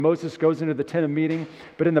Moses goes into the tent of meeting,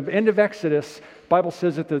 but in the end of Exodus, the Bible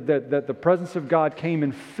says that the presence of God came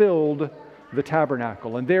and filled the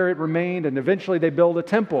tabernacle, and there it remained, and eventually they build a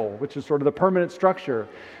temple, which is sort of the permanent structure,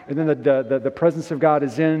 and then the presence of God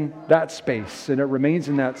is in that space, and it remains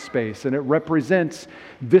in that space, and it represents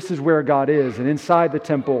this is where God is, and inside the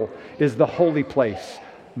temple is the holy place,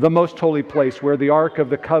 the most holy place where the Ark of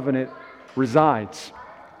the Covenant resides.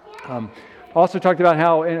 Also talked about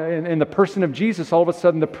how in the person of Jesus, all of a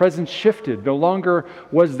sudden the presence shifted. No longer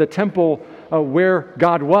was the temple where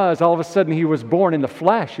God was. All of a sudden he was born in the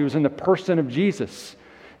flesh. He was in the person of Jesus.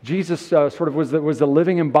 Jesus sort of was the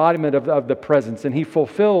living embodiment of the presence, and he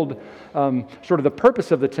fulfilled sort of the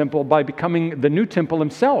purpose of the temple by becoming the new temple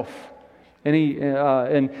himself. And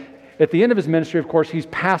at the end of his ministry, of course, he's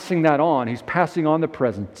passing that on. He's passing on the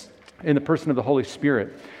presence in the person of the Holy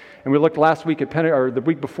Spirit. And we looked last week or the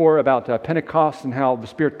week before about Pentecost and how the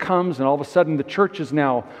Spirit comes, and all of a sudden the church is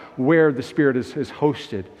now where the Spirit is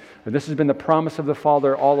hosted. And this has been the promise of the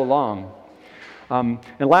Father all along. And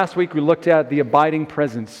last week we looked at the abiding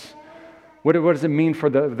presence. What does it mean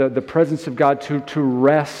for the presence of God to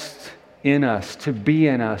rest in us, to be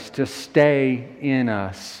in us, to stay in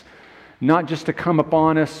us? Not just to come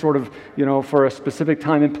upon us sort of, for a specific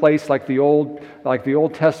time and place like the Old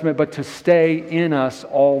Testament, but to stay in us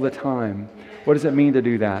all the time. What does it mean to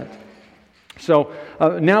do that? So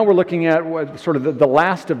now we're looking at sort of the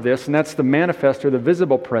last of this, and that's the manifest or the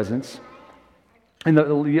visible presence. And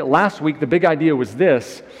last week, the big idea was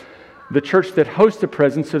this: the church that hosts the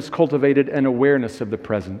presence has cultivated an awareness of the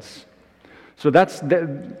presence. So that's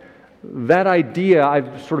that idea.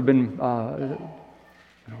 I've sort of been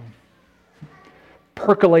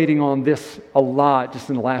percolating on this a lot just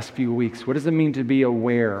in the last few weeks. What does it mean to be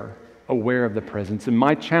aware of the presence? And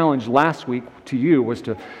my challenge last week to you was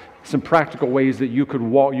some practical ways that you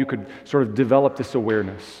could sort of develop this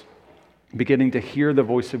awareness, beginning to hear the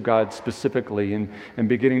voice of God specifically, and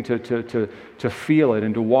beginning to feel it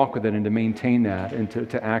and to walk with it and to maintain that and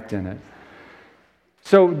to act in it.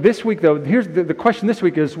 So this week, though, here's the question this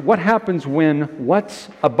week is, what happens when what's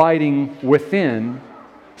abiding within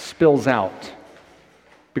spills out?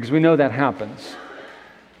 Because we know that happens.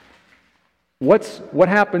 What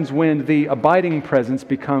happens when the abiding presence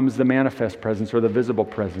becomes the manifest presence or the visible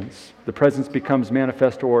presence? The presence becomes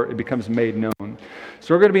manifest or it becomes made known.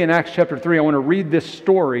 So we're going to be in Acts chapter 3. I want to read this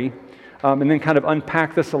story and then kind of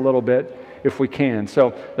unpack this a little bit if we can. So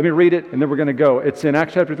let me read it and then we're going to go. It's in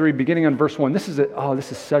Acts chapter 3 beginning on verse 1. This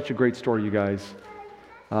is such a great story, you guys.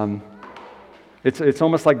 It's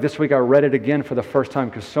almost like this week I read it again for the first time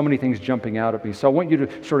because so many things jumping out at me. So I want you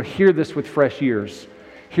to sort of hear this with fresh ears.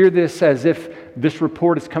 Hear this as if this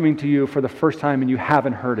report is coming to you for the first time and you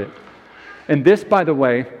haven't heard it. And this, by the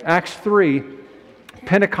way, Acts 3,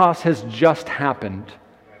 Pentecost has just happened.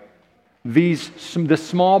 The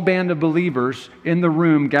small band of believers in the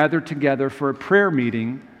room gathered together for a prayer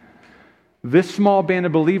meeting. This small band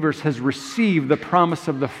of believers has received the promise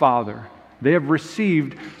of the Father. They have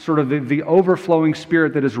received sort of the overflowing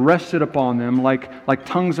Spirit that has rested upon them like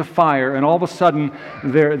tongues of fire, and all of a sudden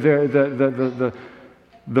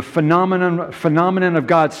the phenomenon of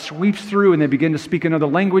God sweeps through, and they begin to speak in other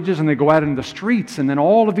languages, and they go out into the streets, and then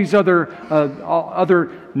all of these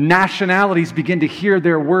other nationalities begin to hear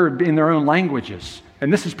their word in their own languages.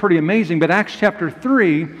 And this is pretty amazing, but Acts chapter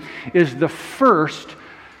 3 is the first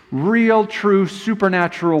real, true,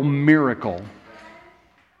 supernatural miracle.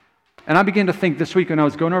 And I began to think this week when I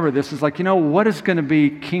was going over this, is like, what is going to be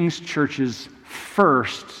King's Church's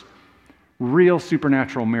first real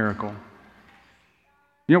supernatural miracle?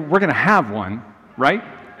 We're going to have one, right?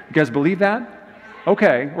 You guys believe that?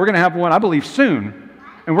 Okay, we're going to have one, I believe, soon.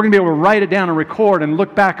 And we're going to be able to write it down and record and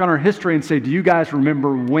look back on our history and say, do you guys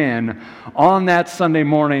remember when on that Sunday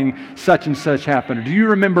morning such and such happened? Or do you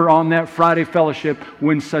remember on that Friday fellowship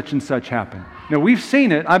when such and such happened? Now, we've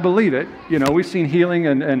seen it. I believe it. We've seen healing,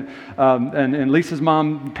 and Lisa's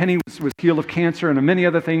mom, Penny, was healed of cancer, and many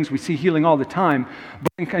other things. We see healing all the time.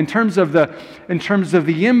 But in terms of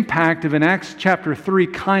the impact of an Acts chapter 3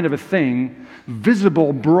 kind of a thing,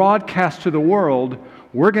 visible, broadcast to the world,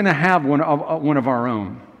 we're going to have one of our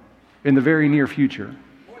own in the very near future.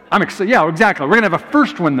 I'm excited. Yeah, exactly. We're going to have a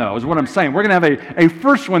first one, though, is what I'm saying. We're going to have a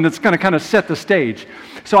first one that's going to kind of set the stage.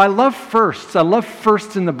 So I love firsts. I love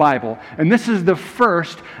firsts in the Bible. And this is the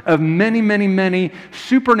first of many, many, many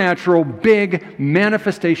supernatural, big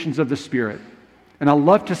manifestations of the Spirit. And I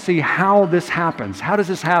love to see how this happens. How does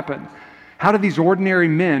this happen? How do these ordinary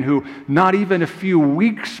men who not even a few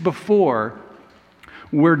weeks before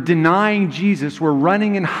were denying Jesus, were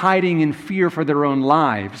running and hiding in fear for their own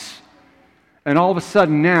lives, And all of a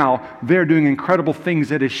sudden now, they're doing incredible things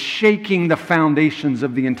that is shaking the foundations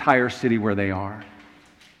of the entire city where they are.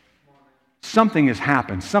 Something has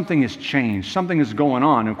happened. Something has changed. Something is going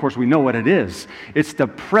on. And of course, we know what it is. It's the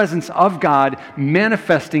presence of God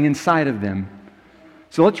manifesting inside of them.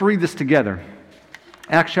 So let's read this together.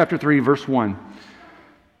 Acts chapter 3, verse 1.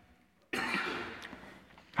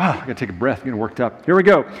 I got to take a breath. I'm getting worked up. Here we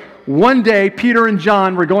go. One day, Peter and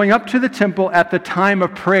John were going up to the temple at the time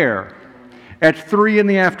of prayer at 3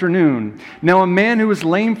 p.m. Now a man who was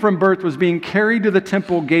lame from birth was being carried to the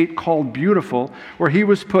temple gate called Beautiful, where he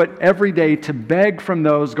was put every day to beg from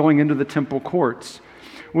those going into the temple courts.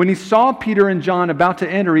 When he saw Peter and John about to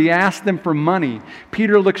enter, he asked them for money.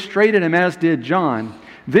 Peter looked straight at him, as did John.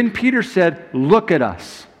 Then Peter said, "Look at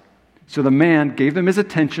us." So the man gave them his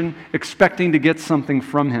attention, expecting to get something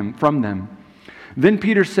from them. Then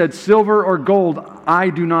Peter said, "Silver or gold I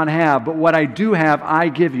do not have, but what I do have I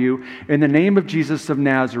give you. In the name of Jesus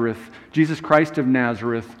Christ of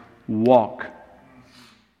Nazareth, walk."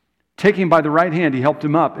 Taking him by the right hand, he helped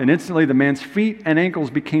him up, and instantly the man's feet and ankles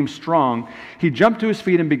became strong. He jumped to his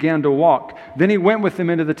feet and began to walk. Then he went with them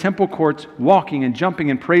into the temple courts, walking and jumping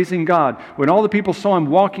and praising God. When all the people saw him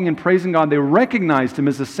walking and praising God, they recognized him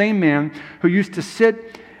as the same man who used to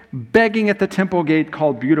sit begging at the temple gate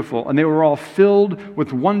called Beautiful, and they were all filled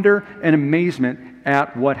with wonder and amazement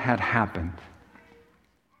at what had happened.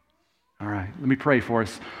 All right, let me pray for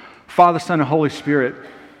us. Father, Son, and Holy Spirit,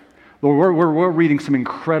 Lord, we're reading some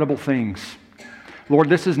incredible things. Lord,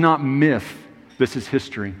 this is not myth, this is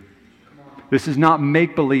history. This is not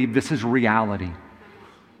make-believe, this is reality.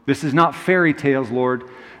 This is not fairy tales, Lord.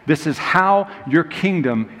 This is how your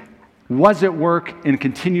kingdom was at work and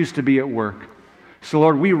continues to be at work. So,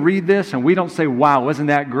 Lord, we read this and we don't say, "Wow, wasn't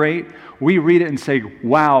that great?" We read it and say,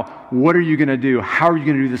 "Wow, what are you going to do? How are you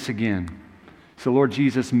going to do this again?" So, Lord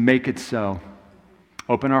Jesus, make it so.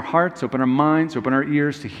 Open our hearts, open our minds, open our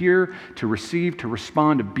ears to hear, to receive, to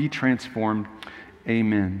respond, to be transformed.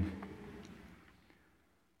 Amen.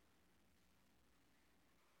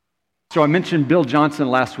 So I mentioned Bill Johnson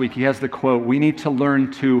last week. He has the quote, "We need to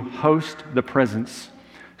learn to host the presence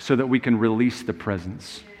so that we can release the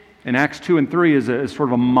presence." And Acts 2 and 3 is sort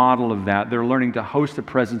of a model of that. They're learning to host the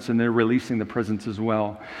presence and they're releasing the presence as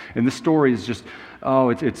well. And the story is just,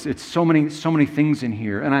 it's so many things in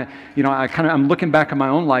here. And I'm looking back at my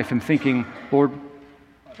own life and thinking, Lord,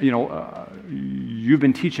 you've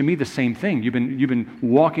been teaching me the same thing. You've been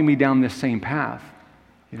walking me down this same path.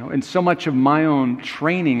 And so much of my own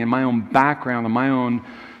training and my own background and my own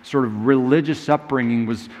sort of religious upbringing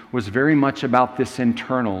was very much about this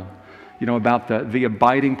internal. About the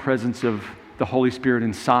abiding presence of the Holy Spirit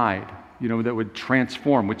inside, that would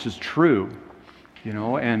transform, which is true,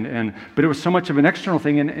 but it was so much of an external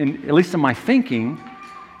thing, and at least in my thinking,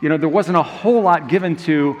 there wasn't a whole lot given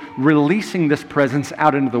to releasing this presence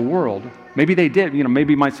out into the world. Maybe they did,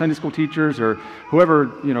 maybe my Sunday school teachers or whoever,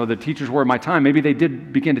 the teachers were at my time, maybe they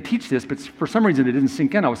did begin to teach this, but for some reason it didn't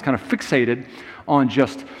sink in. I was kind of fixated on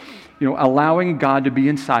just, allowing God to be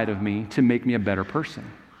inside of me to make me a better person.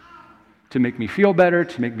 To make me feel better,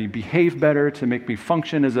 to make me behave better, to make me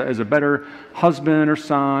function as a better husband or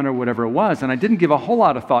son or whatever it was. And I didn't give a whole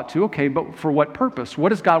lot of thought to, okay, but for what purpose? What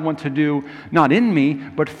does God want to do, not in me,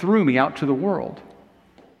 but through me out to the world?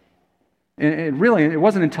 And it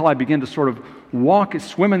wasn't until I began to sort of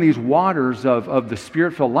swim in these waters of the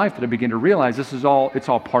Spirit-filled life that I began to realize it's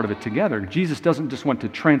all part of it together. Jesus doesn't just want to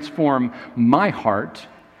transform my heart.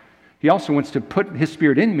 He also wants to put His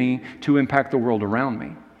Spirit in me to impact the world around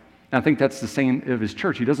me. And I think that's the same of His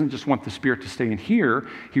church. He doesn't just want the Spirit to stay in here.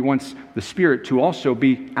 He wants the Spirit to also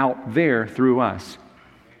be out there through us.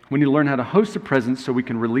 We need to learn how to host the presence so we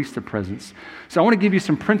can release the presence. So I want to give you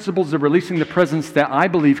some principles of releasing the presence that I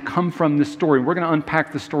believe come from this story. We're going to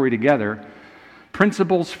unpack the story together.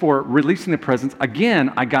 Principles for releasing the presence.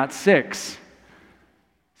 Again, I got 6.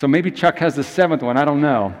 So maybe Chuck has the 7th one. I don't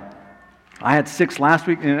know. I had 6 last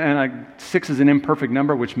week, and 6 is an imperfect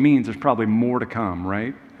number, which means there's probably more to come,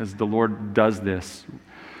 right? As the Lord does this.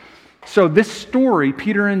 So this story,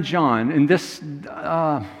 Peter and John, and this,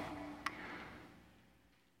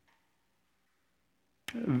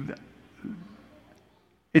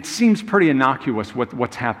 it seems pretty innocuous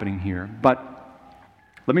what's happening here, but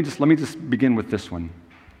let me just begin with this one.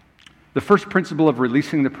 The first principle of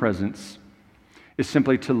releasing the presence is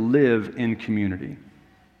simply to live in community.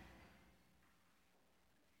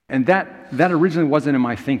 And that originally wasn't in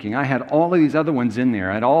my thinking. I had all of these other ones in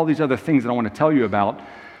there. I had all these other things that I want to tell you about.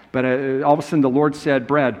 But all of a sudden the Lord said,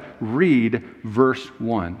 "Brad, read verse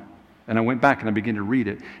 1." And I went back and I began to read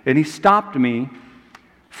it. And He stopped me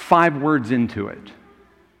 5 words into it.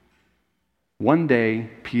 One day,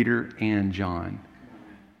 Peter and John.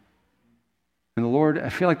 And I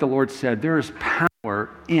feel like the Lord said, there is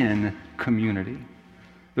power in community.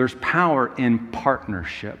 There's power in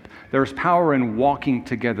partnership. There's power in walking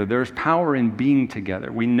together. There's power in being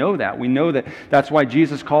together. We know that. We know that that's why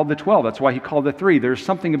Jesus called the 12. That's why he called the 3. There's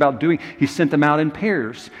something about he sent them out in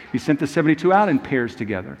pairs. He sent the 72 out in pairs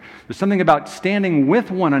together. There's something about standing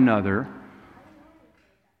with one another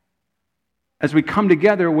as we come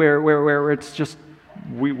together where it's just,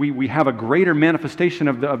 we have a greater manifestation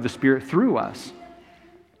of the Spirit through us.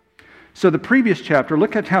 So the previous chapter,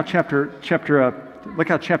 look at how chapter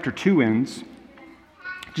 2 ends,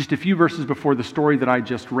 just a few verses before the story that I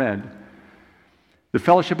just read. The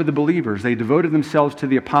fellowship of the believers, they devoted themselves to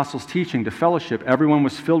the apostles' teaching, to fellowship. Everyone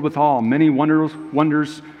was filled with awe. Many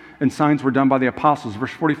wonders and signs were done by the apostles.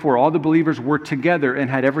 Verse 44, all the believers were together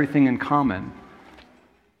and had everything in common.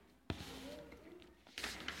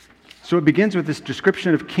 So it begins with this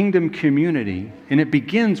description of kingdom community, and it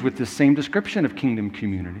begins with the same description of kingdom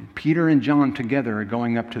community. Peter and John together are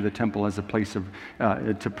going up to the temple as a place of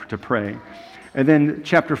to pray. And then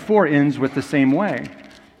chapter 4 ends with the same way.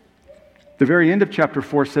 The very end of chapter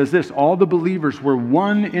 4 says this, all the believers were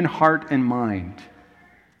one in heart and mind.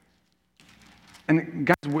 And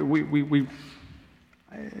guys, we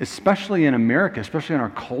especially in America, especially in our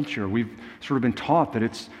culture, we've sort of been taught that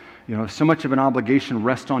it's, so much of an obligation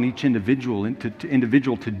rests on each individual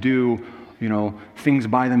to do, things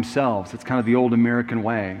by themselves. It's kind of the old American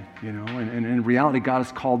way, and in reality, God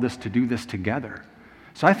has called us to do this together.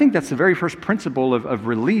 So I think that's the very first principle of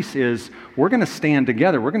release is we're going to stand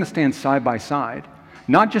together. We're going to stand side by side,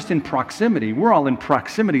 not just in proximity. We're all in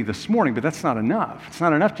proximity this morning, but that's not enough. It's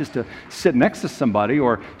not enough just to sit next to somebody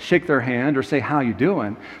or shake their hand or say, how you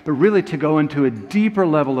doing? But really to go into a deeper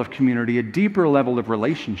level of community, a deeper level of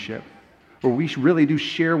relationship, where we really do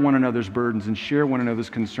share one another's burdens and share one another's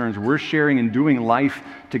concerns. We're sharing and doing life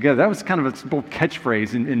together. That was kind of a simple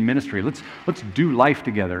catchphrase in ministry. Let's do life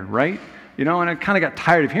together, right? And I kind of got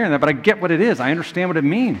tired of hearing that, but I get what it is. I understand what it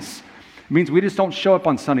means. It means we just don't show up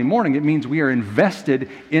on Sunday morning. It means we are invested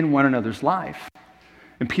in one another's life.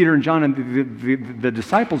 And Peter and John and the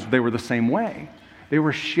disciples, they were the same way. They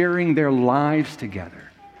were sharing their lives together.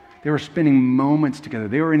 They were spending moments together.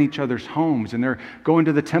 They were in each other's homes, and they're going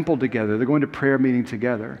to the temple together. They're going to prayer meeting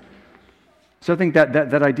together. So I think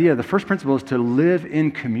that idea, the first principle is to live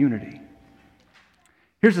in community.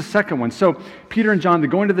 Here's the second one. So Peter and John, they're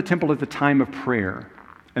going to the temple at the time of prayer.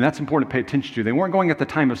 And that's important to pay attention to. They weren't going at the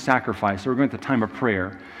time of sacrifice. They were going at the time of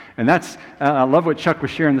prayer. And that's, I love what Chuck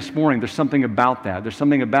was sharing this morning. There's something about that. There's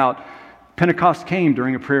something about Pentecost came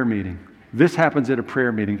during a prayer meeting. This happens at a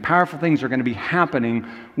prayer meeting. Powerful things are going to be happening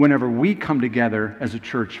whenever we come together as a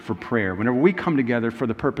church for prayer, whenever we come together for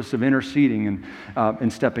the purpose of interceding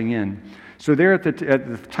and stepping in. So there at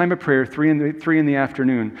the time of prayer, 3 in the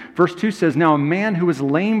afternoon, verse 2 says, now a man who was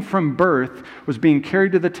lame from birth was being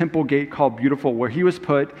carried to the temple gate called Beautiful, where he was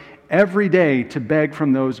put every day to beg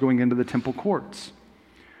from those going into the temple courts.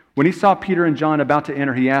 When he saw Peter and John about to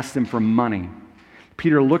enter, he asked them for money.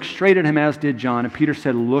 Peter looked straight at him, as did John, and Peter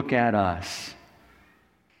said, look at us.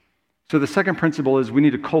 So the second principle is we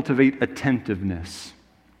need to cultivate attentiveness.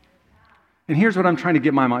 And here's what I'm trying to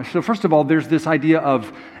get my mind. So first of all, there's this idea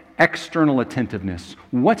of external attentiveness.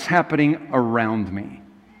 What's happening around me?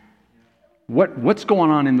 What's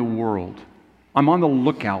going on in the world? I'm on the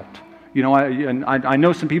lookout. I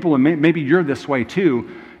know some people, and maybe you're this way too.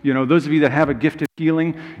 Those of you that have a gift of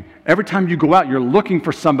healing, every time you go out, you're looking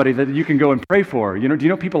for somebody that you can go and pray for. Do you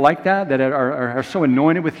know people like that are so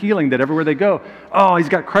anointed with healing that everywhere they go, oh, he's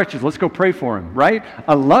got crutches, let's go pray for him, right?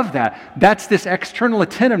 I love that. That's this external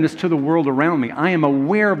attentiveness to the world around me. I am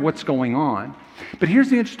aware of what's going on. But here's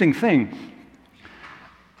the interesting thing.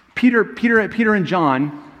 Peter and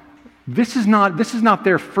John, this is not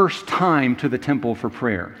their first time to the temple for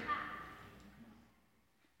prayer.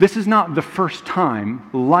 This is not the first time,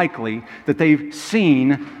 likely, that they've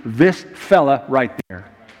seen this fella right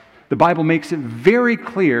there. The Bible makes it very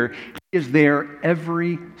clear he is there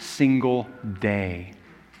every single day.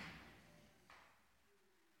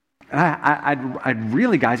 I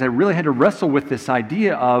really had to wrestle with this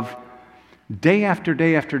idea of day after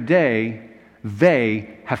day after day,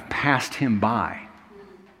 they have passed him by.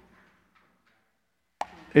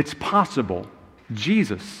 It's possible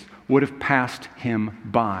Jesus would have passed him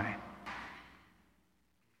by.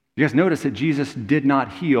 You guys notice that Jesus did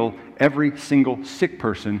not heal every single sick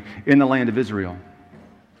person in the land of Israel.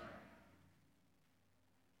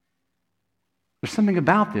 There's something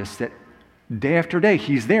about this that day after day,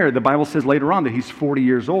 he's there. The Bible says later on that he's 40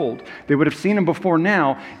 years old. They would have seen him before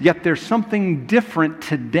now, yet there's something different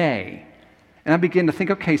today. And I began to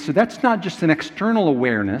think, okay, so that's not just an external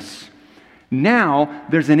awareness. Now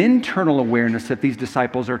there's an internal awareness that these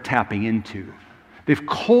disciples are tapping into. They've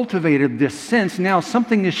cultivated this sense. Now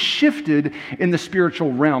something is shifted in the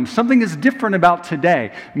spiritual realm. Something is different about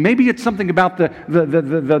today. Maybe it's something about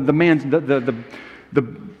the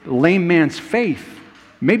lame man's faith.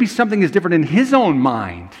 Maybe something is different in his own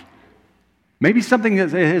mind. Maybe something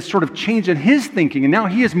has sort of changed in his thinking, and now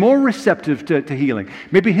he is more receptive to healing.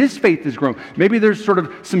 Maybe his faith has grown. Maybe there's sort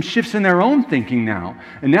of some shifts in their own thinking now.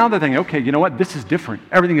 And now they're thinking, okay, you know what? This is different.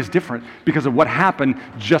 Everything is different because of what happened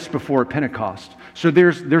just before Pentecost. So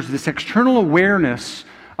there's this external awareness.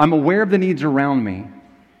 I'm aware of the needs around me.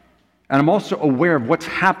 And I'm also aware of what's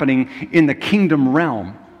happening in the kingdom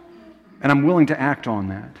realm. And I'm willing to act on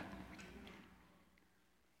that.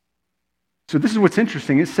 So this is what's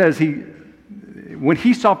interesting. It says when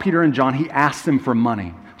he saw Peter and John, he asked them for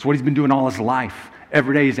money. It's what he's been doing all his life.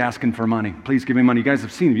 Every day he's asking for money. Please give me money. You guys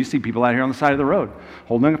have seen it. You see people out here on the side of the road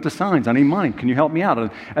holding up the signs. I need money. Can you help me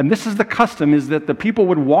out? And this is the custom, is that the people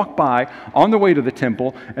would walk by on their way to the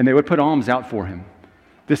temple and they would put alms out for him.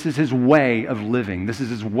 This is his way of living. This is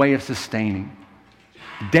his way of sustaining.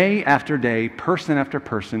 Day after day, person after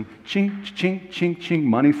person, chink, chink, chink, chink,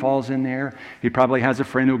 money falls in there. He probably has a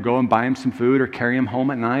friend who'll go and buy him some food or carry him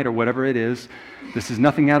home at night or whatever it is. This is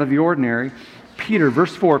nothing out of the ordinary. Peter,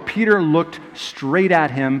 verse 4, Peter looked straight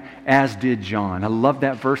at him, as did John. I love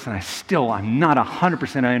that verse, and I'm not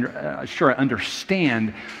 100% sure I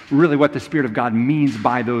understand really what the Spirit of God means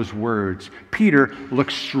by those words. Peter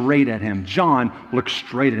looked straight at him. John looked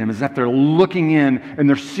straight at him, as if they're looking in and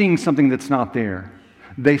they're seeing something that's not there.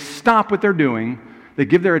 They stop what they're doing, they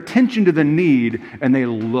give their attention to the need, and they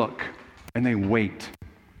look, and they wait.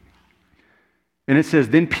 And it says,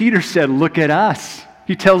 then Peter said, look at us.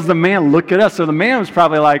 He tells the man, look at us. So the man was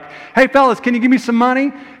probably like, hey, fellas, can you give me some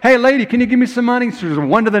money? Hey, lady, can you give me some money? So there's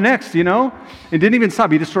one to the next, And didn't even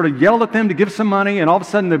stop. He just sort of yelled at them to give some money, and all of a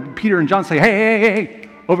sudden Peter and John say, hey,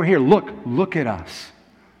 over here, look at us.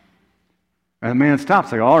 And the man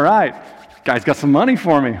stops, like, all right, guy's got some money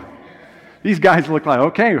for me. These guys look like,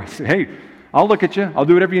 okay, hey, I'll look at you. I'll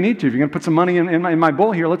do whatever you need to. If you're going to put some money in my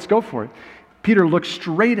bowl here, let's go for it. Peter looked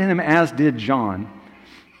straight at him, as did John.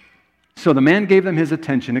 So the man gave them his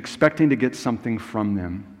attention, expecting to get something from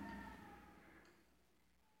them.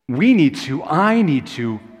 I need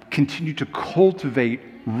to continue to cultivate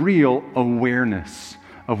real awareness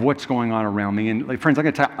of what's going on around me. And friends, I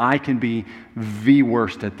got to tell you, I can be the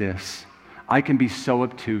worst at this. I can be so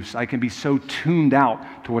obtuse. I can be so tuned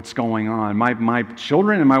out to what's going on. My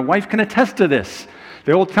children and my wife can attest to this.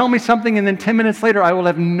 They will tell me something, and then 10 minutes later, I will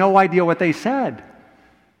have no idea what they said.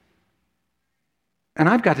 And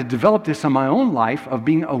I've got to develop this in my own life of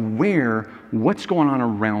being aware what's going on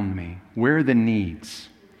around me, where are the needs.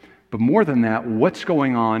 But more than that, what's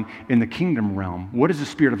going on in the kingdom realm? What is the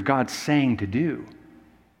Spirit of God saying to do?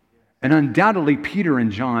 And undoubtedly, Peter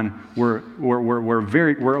and John were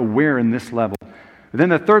aware in this level. And then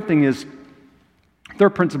the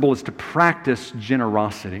third principle is to practice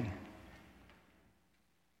generosity.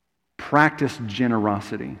 Practice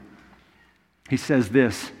generosity. He says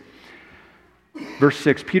this, verse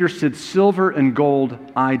 6, Peter said, silver and gold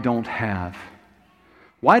I don't have.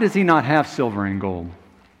 Why does he not have silver and gold?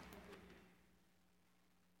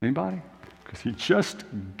 Anybody? Because he just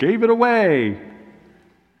gave it away.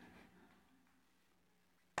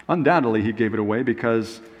 Undoubtedly, he gave it away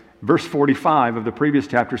because verse 45 of the previous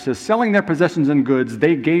chapter says, selling their possessions and goods,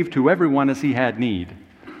 they gave to everyone as he had need.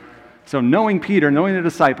 So knowing Peter, knowing the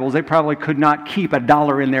disciples, they probably could not keep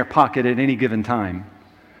 $1 in their pocket at any given time.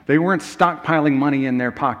 They weren't stockpiling money in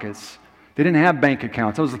their pockets. They didn't have bank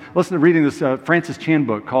accounts. I was reading this Francis Chan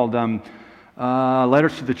book called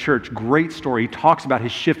Letters to the Church. Great story. He talks about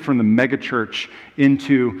his shift from the mega church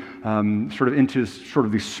into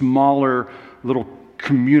these smaller little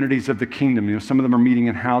communities of the kingdom. Some of them are meeting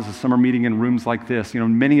in houses, some are meeting in rooms like this.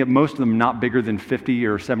 Most of them not bigger than 50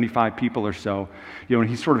 or 75 people or so. And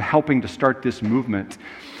he's sort of helping to start this movement.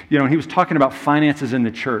 And he was talking about finances in the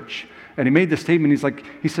church. And he made this statement.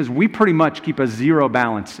 He says, we pretty much keep a zero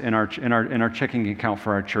balance in our checking account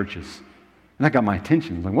for our churches. And that got my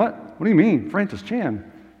attention. I was like, what? What do you mean, Francis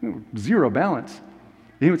Chan? Zero balance.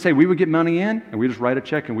 And he would say we would get money in, and we'd just write a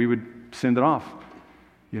check, and we would send it off.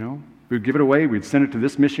 We would give it away. We'd send it to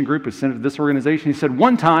this mission group. We'd send it to this organization. He said,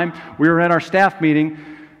 one time we were at our staff meeting,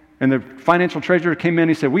 and the financial treasurer came in.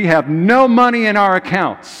 He said, we have no money in our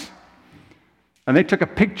accounts. And they took a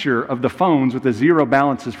picture of the phones with the zero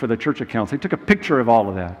balances for the church accounts. They took a picture of all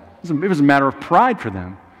of that. It was a matter of pride for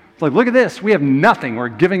them. It's like, look at this. We have nothing. We're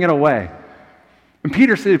giving it away. And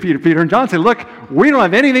Peter and John said, look, we don't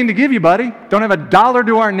have anything to give you, buddy. Don't have a dollar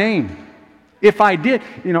to our name. If I did,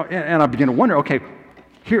 and I begin to wonder, okay,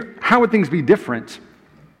 here, how would things be different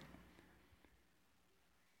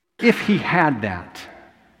if he had that?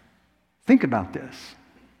 Think about this.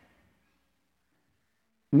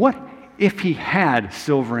 What if he had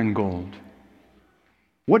silver and gold?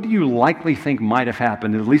 What do you likely think might have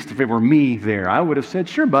happened? At least if it were me there, I would have said,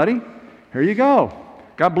 sure, buddy, here you go.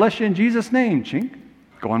 God bless you in Jesus' name, chink.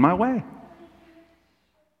 Go on my way.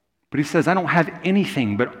 But he says, I don't have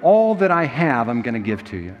anything, but all that I have, I'm going to give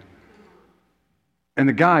to you. And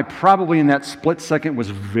the guy probably in that split second was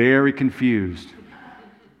very confused.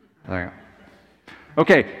 Like,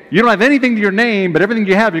 okay, you don't have anything to your name, but everything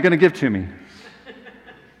you have, you're going to give to me.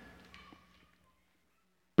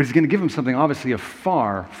 But he's going to give him something obviously of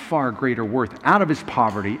far, far greater worth. Out of his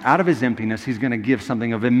poverty, out of his emptiness, he's going to give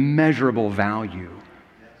something of immeasurable value.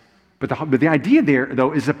 But the idea there,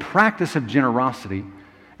 though, is a practice of generosity.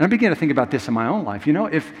 And I began to think about this in my own life.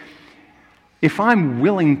 If I'm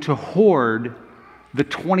willing to hoard the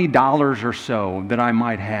 $20 or so that I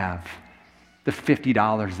might have, the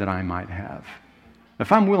 $50 that I might have,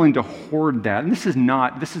 if I'm willing to hoard that, and this is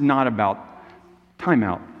not about time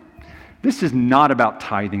out. This is not about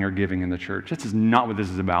tithing or giving in the church. This is not what this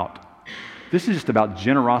is about. This is just about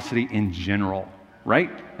generosity in general,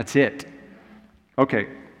 right? That's it. Okay,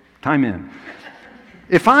 time in.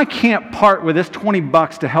 If I can't part with this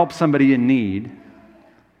 $20 to help somebody in need,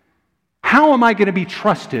 how am I going to be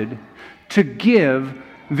trusted to give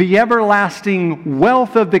the everlasting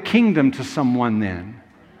wealth of the kingdom to someone then?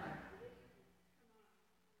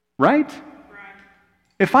 Right?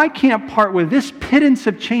 If I can't part with this pittance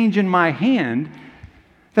of change in my hand,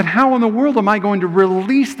 then how in the world am I going to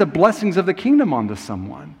release the blessings of the kingdom onto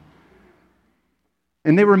someone?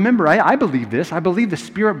 And they remember, I believe this. I believe the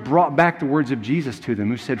Spirit brought back the words of Jesus to them,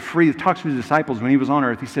 who said, freely, talks to his disciples when he was on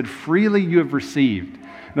earth. He said, freely you have received.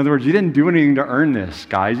 In other words, you didn't do anything to earn this,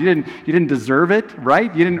 guys. You didn't deserve it,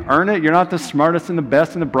 right? You didn't earn it. You're not the smartest and the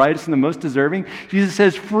best and the brightest and the most deserving. Jesus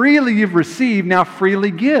says, freely you've received, now freely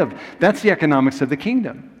give. That's the economics of the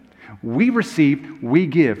kingdom. We receive, we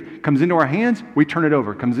give. Comes into our hands, we turn it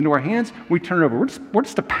over. Comes into our hands, we turn it over. We're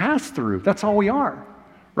just a pass-through. That's all we are,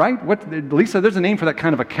 right? Lisa, there's a name for that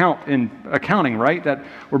kind of account in accounting, right? That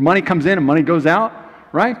where money comes in and money goes out,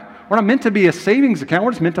 right? We're not meant to be a savings account.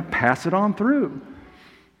 We're just meant to pass it on through.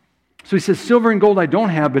 So he says, silver and gold I don't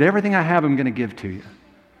have, but everything I have I'm going to give to you.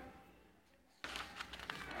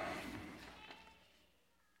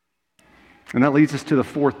 And that leads us to the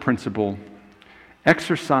fourth principle.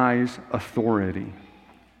 Exercise authority.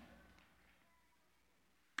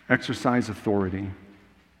 Exercise authority.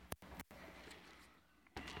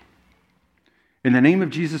 In the name of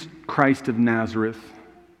Jesus Christ of Nazareth,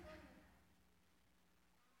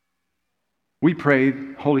 we pray,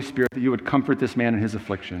 Holy Spirit, that you would comfort this man in his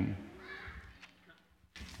affliction.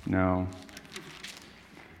 No.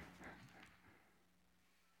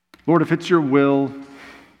 Lord, if it's your will,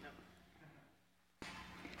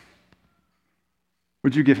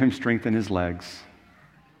 would you give him strength in his legs?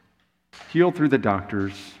 Heal through the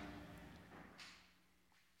doctors.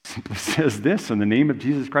 Simply says this, in the name of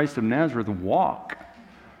Jesus Christ of Nazareth, walk.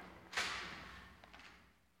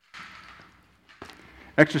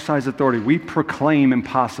 Exercise authority. We proclaim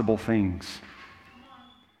impossible things.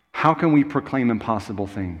 How can we proclaim impossible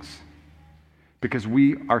things? Because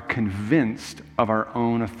we are convinced of our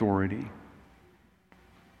own authority.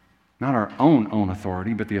 Not our own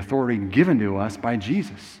authority, but the authority given to us by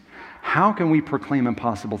Jesus. How can we proclaim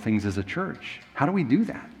impossible things as a church? How do we do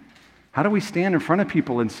that? How do we stand in front of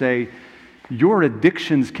people and say, your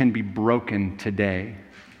addictions can be broken today?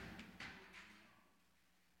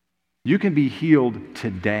 You can be healed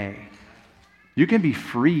today. You can be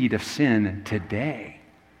freed of sin today.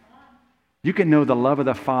 You can know the love of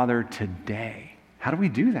the Father today. How do we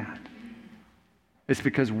do that? It's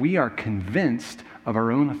because we are convinced of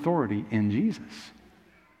our own authority in Jesus.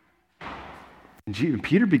 And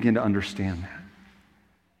Peter began to understand that.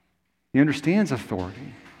 He understands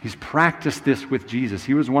authority. He's practiced this with Jesus.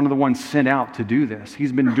 He was one of the ones sent out to do this.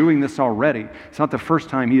 He's been doing this already. It's not the first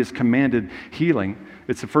time he has commanded healing.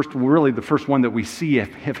 It's the first one that we see of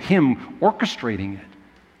him orchestrating it.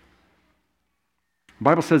 The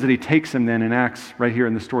Bible says that he takes him then in Acts, right here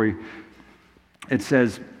in the story. It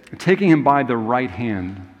says, taking him by the right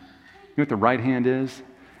hand. You know what the right hand is?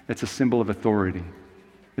 It's a symbol of authority.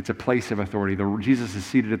 It's a place of authority. Jesus is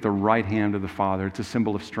seated at the right hand of the Father. It's a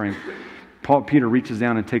symbol of strength. Peter reaches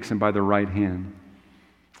down and takes him by the right hand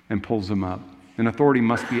and pulls him up. And authority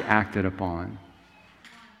must be acted upon.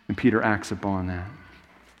 And Peter acts upon that.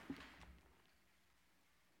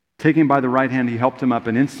 Taking him by the right hand, he helped him up,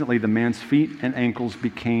 and instantly the man's feet and ankles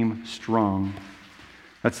became strong.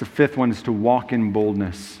 That's the fifth one, is to walk in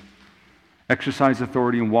boldness. Exercise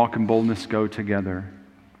authority and walk in boldness go together.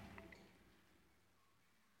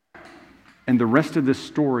 And the rest of this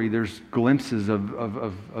story, there's glimpses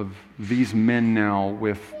of these men now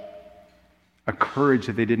with a courage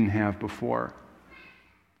that they didn't have before.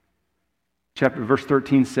 Verse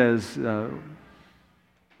 13 says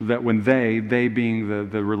that when they being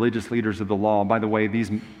the religious leaders of the law, by the way,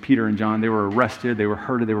 these Peter and John, they were arrested, they were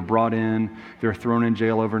herded, they were brought in, they were thrown in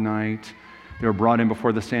jail overnight, they were brought in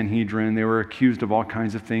before the Sanhedrin, they were accused of all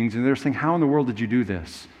kinds of things, and they're saying, how in the world did you do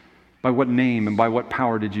this? By what name and by what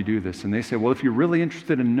power did you do this? And they say, well, if you're really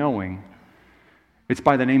interested in knowing, it's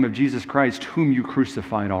by the name of Jesus Christ, whom you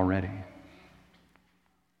crucified already.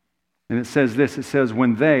 And it says this, it says,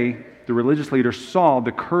 when they, the religious leaders, saw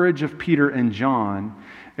the courage of Peter and John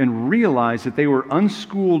and realized that they were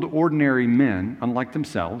unschooled, ordinary men, unlike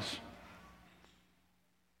themselves,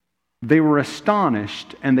 they were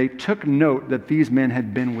astonished, and they took note that these men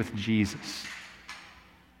had been with Jesus.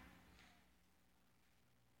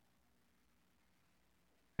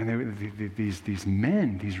 And these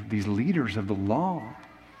men, these leaders of the law,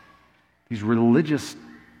 these religious,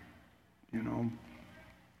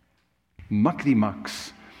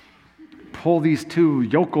 muckety-mucks, pull these two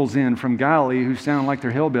yokels in from Galilee who sound like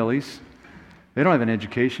they're hillbillies. They don't have an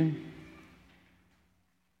education.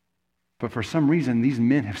 But for some reason, these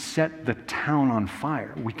men have set the town on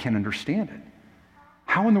fire. We can't understand it.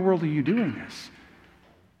 How in the world are you doing this?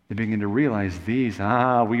 They begin to realize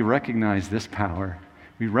we recognize this power.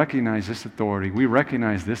 We recognize this authority. We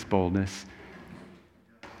recognize this boldness.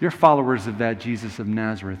 You're followers of that Jesus of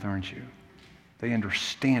Nazareth, aren't you? They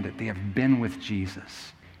understand it. They have been with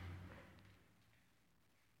Jesus.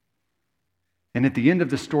 And at the end of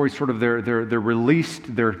the story, sort of they're released,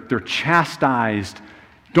 they're chastised.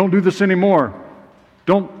 Don't do this anymore.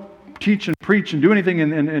 Don't teach and preach and do anything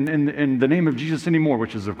in the name of Jesus anymore,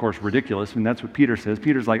 which is, of course, ridiculous. And that's what Peter says.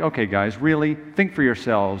 Peter's like, okay, guys, really? Think for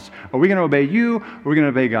yourselves. Are we going to obey you, or are we going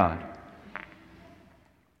to obey God?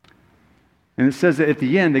 And it says that at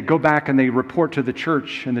the end, they go back and they report to the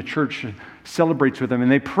church, and the church celebrates with them,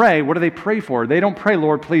 and they pray. What do they pray for? They don't pray,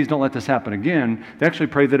 Lord, please don't let this happen again. They actually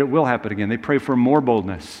pray that it will happen again. They pray for more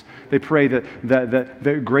boldness. They pray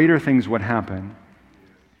that greater things would happen.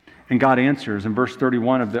 And God answers. In verse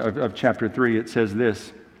 31 of chapter 3, it says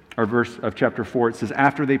this, or verse of chapter 4, it says,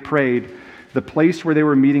 after they prayed, the place where they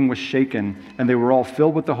were meeting was shaken, and they were all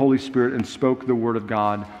filled with the Holy Spirit and spoke the word of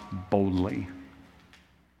God boldly.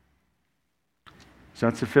 So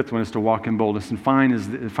that's the fifth one, is to walk in boldness. And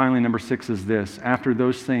finally, number 6 is this. After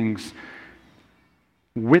those things,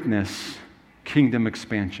 witness kingdom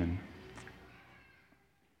expansion.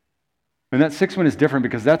 And that sixth one is different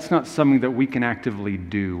because that's not something that we can actively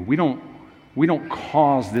do. We don't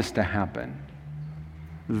cause this to happen.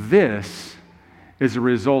 This is a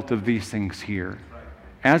result of these things here.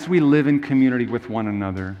 As we live in community with one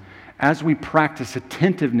another, as we practice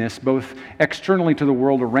attentiveness both externally to the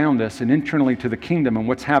world around us and internally to the kingdom and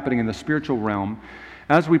what's happening in the spiritual realm,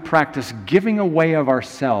 as we practice giving away of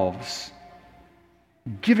ourselves,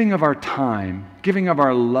 giving of our time, giving of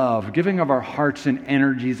our love, giving of our hearts and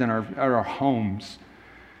energies and our homes,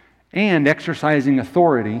 and exercising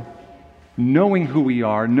authority, knowing who we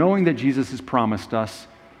are, knowing that Jesus has promised us,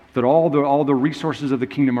 that all the resources of the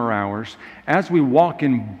kingdom are ours, as we walk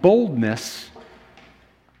in boldness,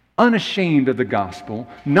 unashamed of the gospel,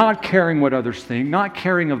 not caring what others think, not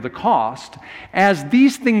caring of the cost. As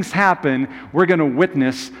these things happen, we're going to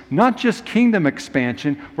witness not just kingdom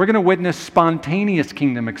expansion, we're going to witness spontaneous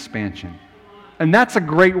kingdom expansion. And that's a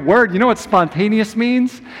great word. You know what spontaneous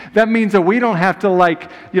means? That means that we don't have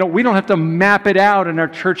to map it out in our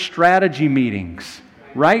church strategy meetings.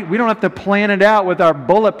 Right? We don't have to plan it out with our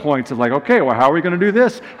bullet points of like, okay, well, how are we going to do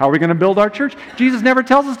this? How are we going to build our church? Jesus never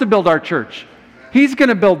tells us to build our church. He's going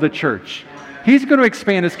to build the church. He's going to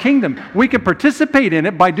expand His kingdom. We can participate in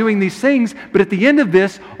it by doing these things, but at the end of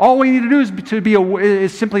this, all we need to do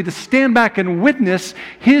is simply to stand back and witness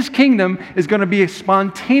His kingdom is going to be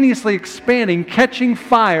spontaneously expanding, catching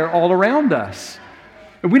fire all around us.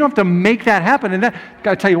 And we don't have to make that happen. And that,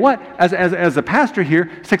 I tell you what, as a pastor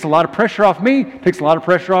here, it takes a lot of pressure off me, it takes a lot of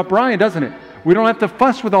pressure off Brian, doesn't it? We don't have to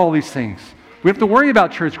fuss with all these things. We have to worry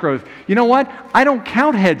about church growth. You know what? I don't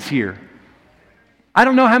count heads here. I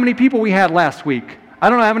don't know how many people we had last week. I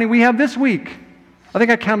don't know how many we have this week. I think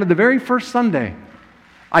I counted the very first Sunday.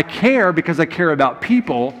 I care because I care about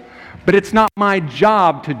people, but it's not my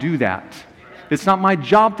job to do that. It's not my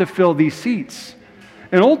job to fill these seats.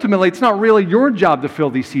 And ultimately, it's not really your job to fill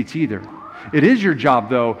these seats either. It is your job,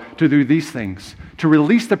 though, to do these things, to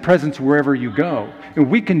release the presence wherever you go. And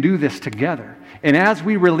we can do this together. And as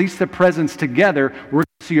we release the presence together, we're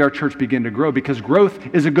going to see our church begin to grow, because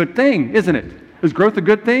growth is a good thing, isn't it? Is growth a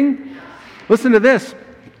good thing? Listen to this.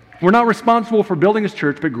 We're not responsible for building this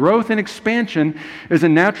church, but growth and expansion is a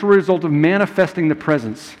natural result of manifesting the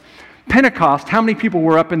presence. Pentecost, how many people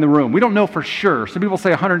were up in the room? We don't know for sure. Some people say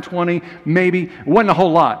 120, maybe. It wasn't a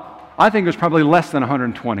whole lot. I think it was probably less than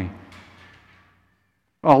 120.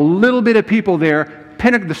 A little bit of people there.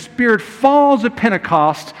 The Spirit falls at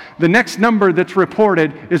Pentecost. The next number that's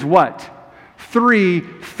reported is what?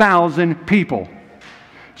 3,000 people.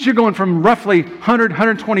 So you're going from roughly 100,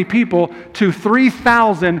 120 people to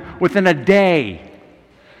 3,000 within a day.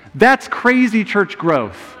 That's crazy church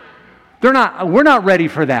growth. We're not ready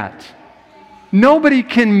for that. Nobody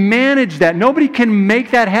can manage that. Nobody can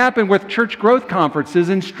make that happen with church growth conferences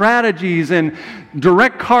and strategies and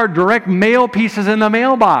direct mail pieces in the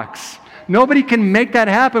mailbox. Nobody can make that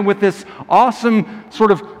happen with this awesome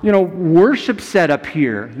sort of, worship setup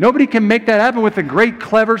here. Nobody can make that happen with a great,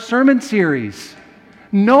 clever sermon series.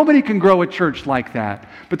 Nobody can grow a church like that.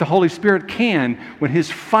 But the Holy Spirit can when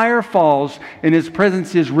His fire falls and His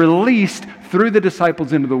presence is released through the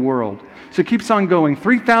disciples into the world. So it keeps on going.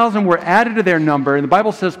 3,000 were added to their number, and the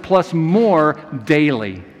Bible says plus more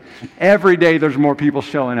daily. Every day there's more people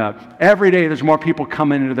showing up. Every day there's more people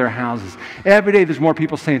coming into their houses. Every day there's more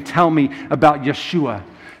people saying, tell me about Yeshua.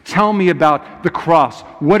 Tell me about the cross.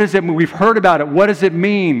 What does it mean? We've heard about it. What does it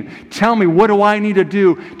mean? Tell me, what do I need to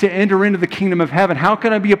do to enter into the kingdom of heaven? How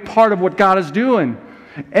can I be a part of what God is doing?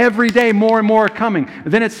 Every day more and more are coming.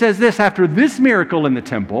 And then it says this, after this miracle in the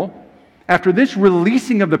temple, after this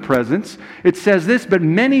releasing of the presence, it says this, but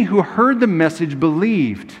many who heard the message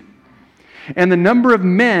believed. And the number of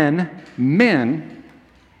men,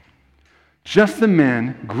 just the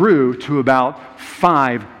men, grew to about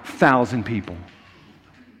 5,000 people.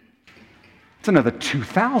 It's another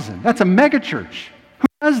 2,000. That's a megachurch. Who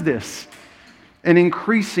does this? And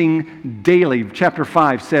increasing daily. Chapter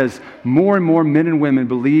 5 says, more and more men and women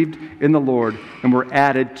believed in the Lord and were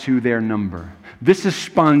added to their number. This is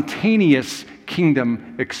spontaneous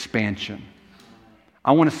kingdom expansion.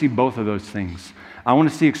 I want to see both of those things. I want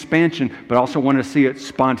to see expansion, but I also want to see it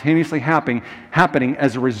spontaneously happening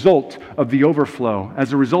as a result of the overflow,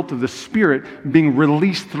 as a result of the Spirit being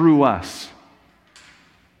released through us.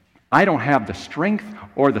 I don't have the strength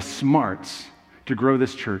or the smarts to grow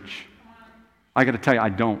this church. I got to tell you, I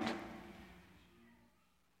don't.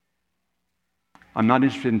 I'm not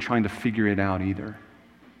interested in trying to figure it out either.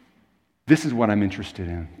 This is what I'm interested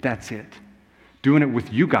in. That's it. Doing it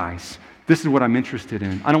with you guys. This is what I'm interested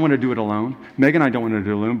in. I don't want to do it alone. Megan and I don't want to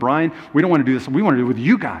do it alone. Brian, we don't want to do this. We want to do it with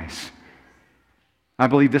you guys. I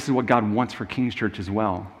believe this is what God wants for King's Church as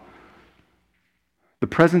well. The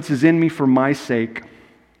presence is in me for my sake,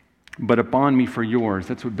 but upon me for yours.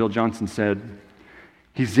 That's what Bill Johnson said.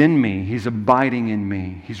 He's in me. He's abiding in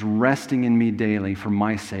me. He's resting in me daily for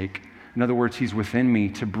my sake. In other words, He's within me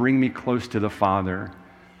to bring me close to the Father,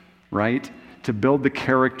 right? To build the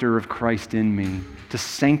character of Christ in me, to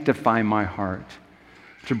sanctify my heart,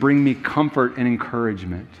 to bring me comfort and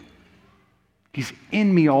encouragement. He's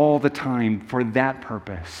in me all the time for that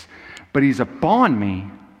purpose. But He's upon me.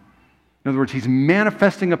 In other words, He's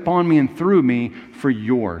manifesting upon me and through me for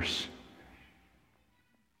yours.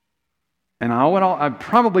 And I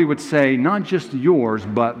probably would say not just yours,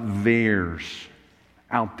 but theirs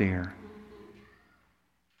out there.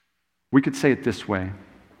 We could say it this way.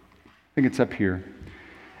 I think it's up here.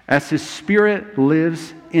 As His Spirit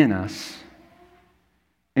lives in us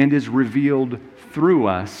and is revealed through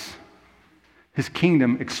us, His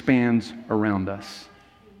kingdom expands around us.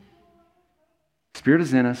 Spirit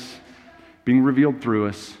is in us, being revealed through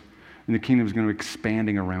us, and the kingdom is going to be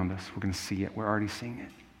expanding around us. We're going to see it. We're already seeing it.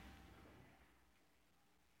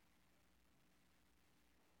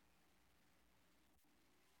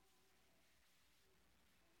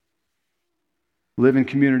 Live in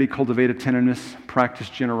community, cultivate attentiveness, practice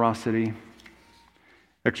generosity,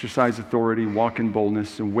 exercise authority, walk in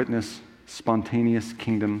boldness, and witness spontaneous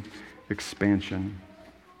kingdom expansion.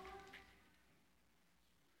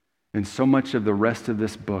 And so much of the rest of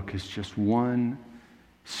this book is just one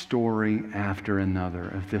story after another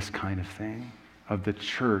of this kind of thing, of the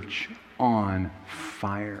church on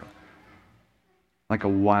fire, like a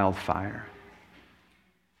wildfire.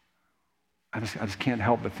 I just can't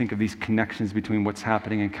help but think of these connections between what's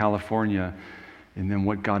happening in California and then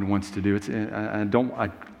what God wants to do. I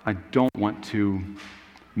don't want to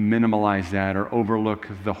minimize that or overlook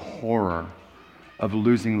the horror of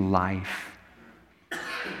losing life.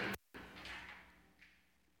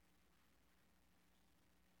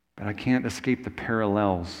 But I can't escape the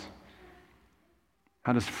parallels.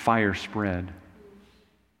 How does fire spread?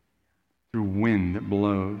 Through wind that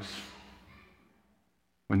blows.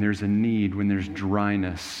 When there's a need, when there's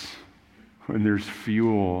dryness, when there's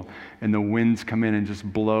fuel, and the winds come in and just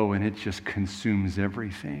blow and it just consumes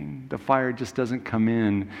everything. The fire just doesn't come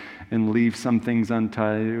in and leave some things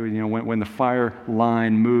untouched. When the fire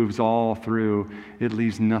line moves all through, it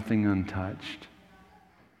leaves nothing untouched.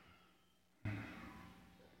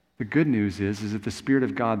 The good news is that the Spirit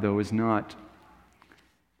of God, though, He's not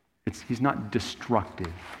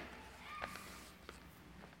destructive.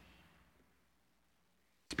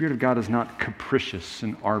 The Spirit of God is not capricious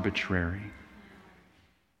and arbitrary.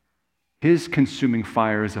 His consuming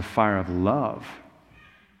fire is a fire of love,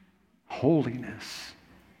 holiness.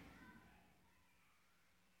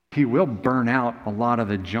 He will burn out a lot of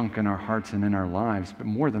the junk in our hearts and in our lives, but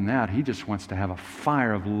more than that, He just wants to have a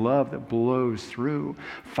fire of love that blows through,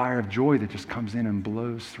 fire of joy that just comes in and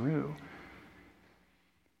blows through.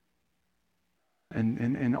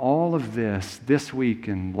 And all of this week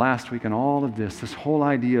and last week and all of this whole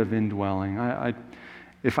idea of indwelling,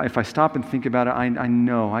 if I stop and think about it, I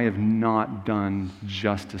know I have not done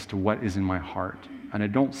justice to what is in my heart. And I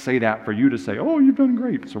don't say that for you to say, oh, you've done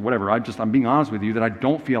great, or whatever. I'm being honest with you that I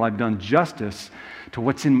don't feel I've done justice to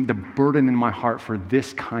what's in the burden in my heart for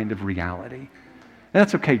this kind of reality. And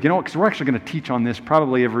that's okay, because we're actually going to teach on this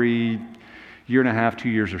probably every year and a half, 2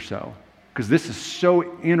 years or so. Because this is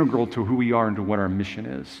so integral to who we are and to what our mission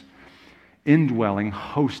is. Indwelling,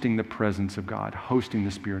 hosting the presence of God, hosting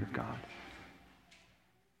the Spirit of God.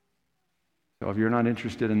 So if you're not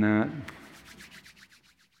interested in that,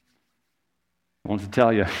 I want to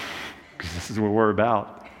tell you, because this is what we're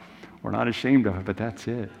about. We're not ashamed of it, but that's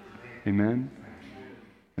it. Amen?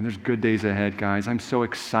 And there's good days ahead, guys. I'm so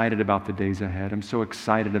excited about the days ahead. I'm so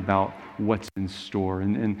excited about what's in store.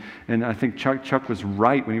 And I think Chuck was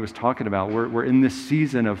right when he was talking about we're in this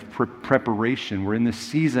season of preparation. We're in this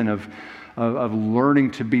season of learning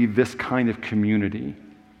to be this kind of community.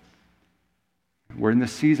 We're in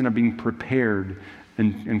this season of being prepared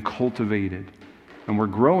and cultivated. And we're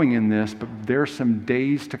growing in this, but there are some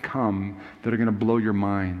days to come that are going to blow your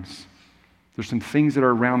minds. There's some things that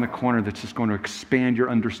are around the corner that's just going to expand your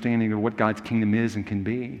understanding of what God's kingdom is and can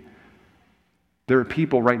be. There are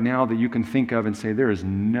people right now that you can think of and say, there is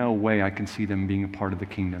no way I can see them being a part of the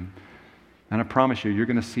kingdom. And I promise you're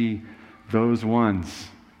going to see those ones,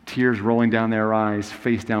 tears rolling down their eyes,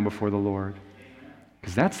 face down before the Lord.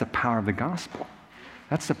 Because that's the power of the gospel.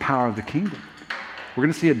 That's the power of the kingdom. We're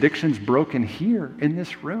going to see addictions broken here in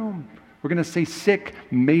this room. We're going to see sick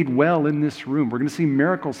made well in this room. We're going to see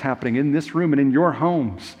miracles happening in this room and in your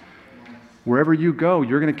homes. Wherever you go,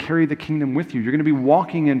 you're going to carry the kingdom with you. You're going to be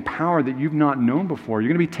walking in power that you've not known before. You're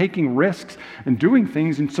going to be taking risks and doing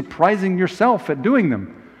things and surprising yourself at doing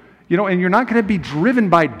them. And you're not going to be driven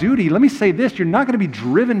by duty. Let me say this, you're not going to be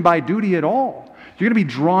driven by duty at all. You're going to be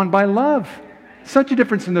drawn by love. Such a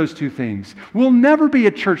difference in those two things. We'll never be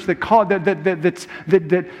a church that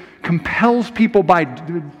compels people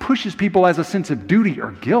pushes people as a sense of duty or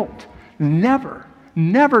guilt. Never.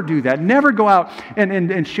 Never do that. Never go out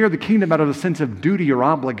and share the kingdom out of a sense of duty or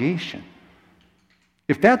obligation.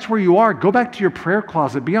 If that's where you are, go back to your prayer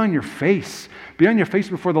closet. Be on your face. Be on your face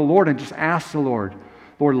before the Lord and just ask the Lord,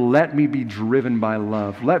 Lord, let me be driven by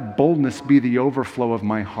love. Let boldness be the overflow of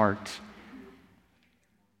my heart.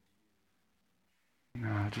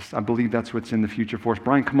 I believe that's what's in the future for us.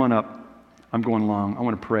 Brian, come on up. I'm going long. I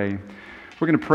want to pray. We're going to pray.